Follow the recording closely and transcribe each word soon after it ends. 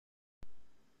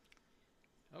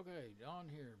Okay, Don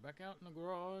here, back out in the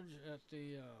garage at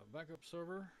the backup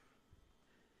server.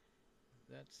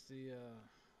 That's the,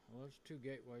 well, there's two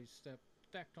gateways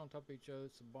stacked on top of each other.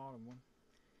 It's the bottom one,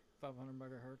 500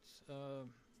 megahertz.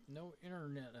 No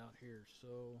internet out here,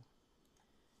 so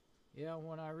yeah,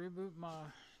 when I reboot my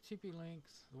TP-Link,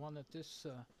 the one that this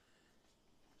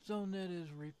Zonet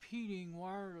is repeating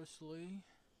wirelessly,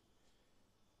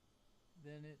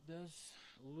 then it does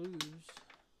lose.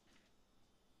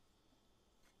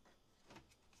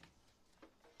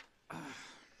 It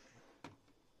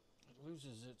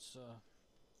loses its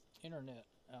internet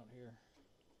out here.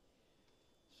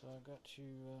 So I got to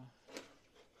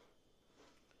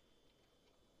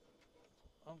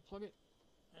unplug it,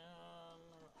 and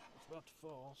it's about to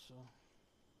fall, so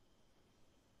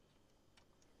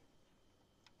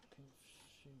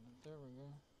there we go.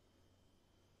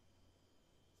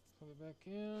 Plug it back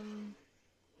in.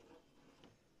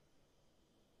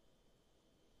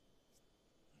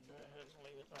 Go ahead and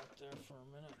leave it right there for a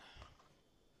minute.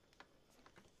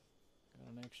 Got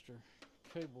an extra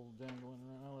cable dangling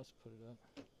around. Now let's put it up.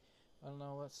 I don't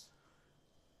know, let's...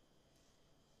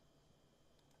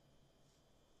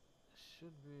 It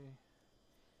should be...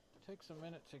 It takes a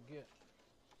minute to get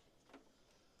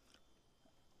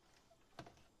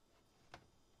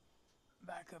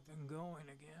back up and going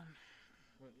again.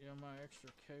 But yeah, my extra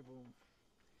cable,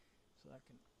 so I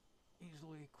can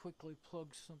easily, quickly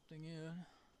plug something in.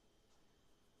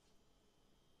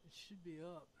 It should be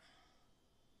up.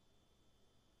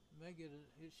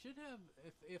 It should have,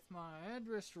 if my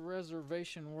address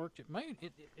reservation worked,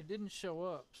 it didn't show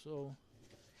up, so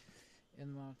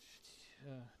in my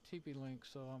TP-Link,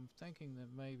 so I'm thinking that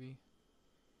maybe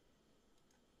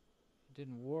it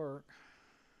didn't work.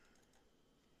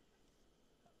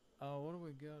 What do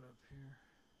we got up here?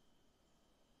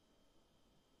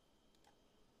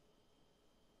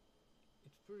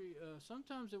 It's pretty,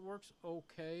 sometimes it works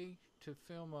okay to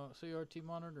film a CRT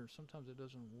monitor, sometimes it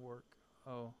doesn't work.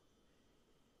 Oh,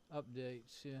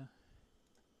 updates, yeah.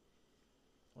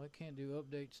 Well, it can't do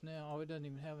updates now. Oh, it doesn't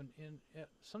even have an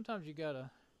sometimes you gotta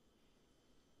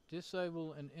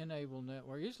disable and enable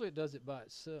network. Usually it does it by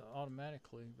itself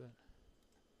automatically, but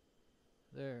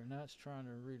there, now it's trying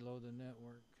to reload the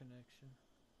network connection.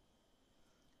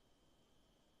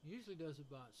 Usually does it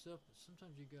by itself, but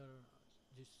sometimes you gotta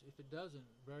just, if it doesn't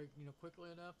very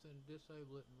quickly enough, then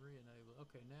disable it and re-enable it.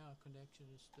 Okay, now connection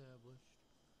established.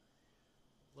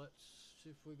 Let's see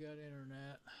if we got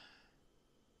internet.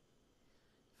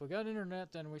 If we got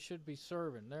internet, then we should be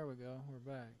serving. There we go, we're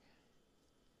back.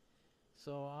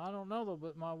 So I don't know though,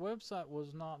 but my website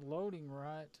was not loading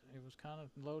right. It was kind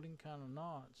of loading, kind of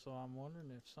not. So I'm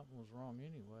wondering if something was wrong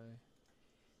anyway.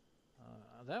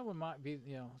 That one might be,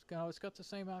 it's got the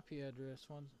same IP address,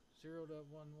 10.116. I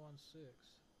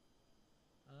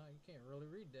know you can't really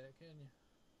read that, can you?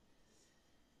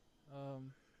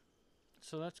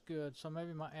 So that's good. So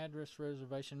maybe my address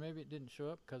reservation, maybe it didn't show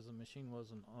up because the machine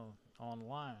wasn't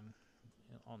online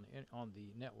on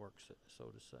the network, so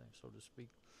to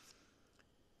speak.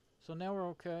 So now we're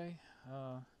okay.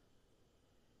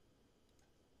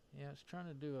 Yeah, it's trying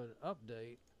to do an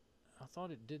update. I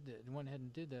thought it did that. It went ahead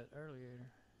and did that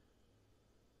earlier.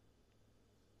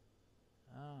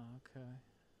 Ah, okay.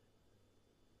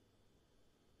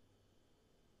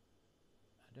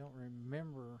 I don't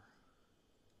remember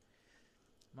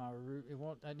my root.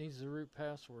 It needs the root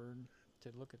password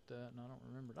to look at that, and I don't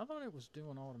remember it. I thought it was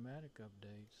doing automatic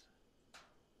updates.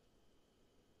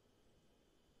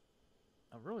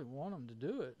 I really want them to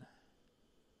do it,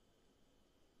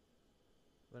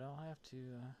 but I'll have to.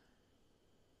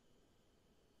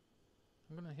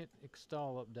 I'm gonna hit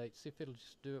install update, see if it'll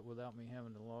just do it without me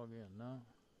having to log in. No.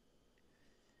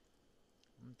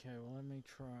 Okay, well let me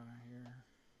try here.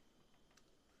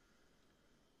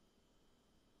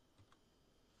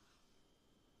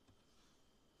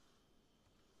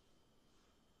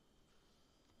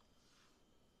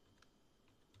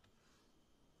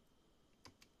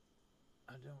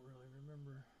 I don't really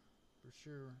remember for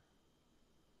sure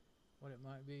what it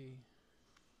might be.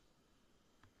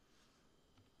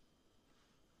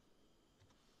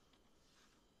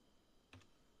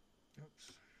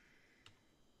 Oops.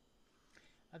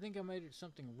 I think I made it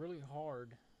something really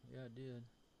hard. Yeah, I did.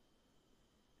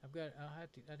 I'd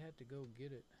have to go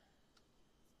get it.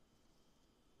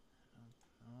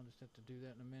 I'll just have to do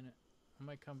that in a minute. I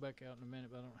may come back out in a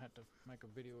minute, but I don't have to make a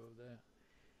video of that.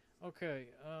 Okay,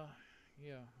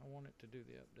 yeah, I want it to do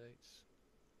the updates.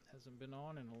 Hasn't been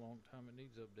on in a long time. It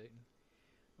needs updating.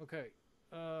 Okay,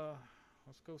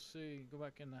 let's go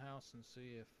back in the house and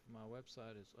see if my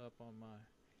website is up on my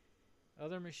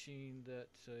other machine that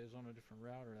is on a different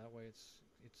router. That way it's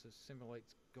it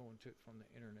simulates going to it from the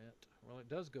internet. Well, it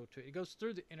does go to it. It goes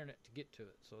through the internet to get to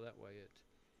it, so that way it.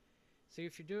 See,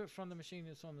 if you do it from the machine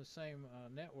that's on the same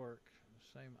network,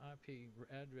 same IP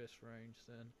address range,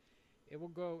 then it will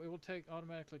go. It will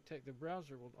automatically take the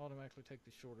browser will automatically take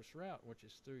the shortest route, which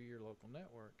is through your local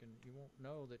network, and you won't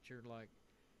know that you're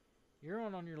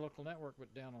on your local network,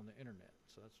 but down on the internet.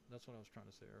 So that's what I was trying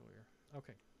to say earlier.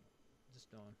 Okay,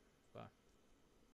 just done. Bye.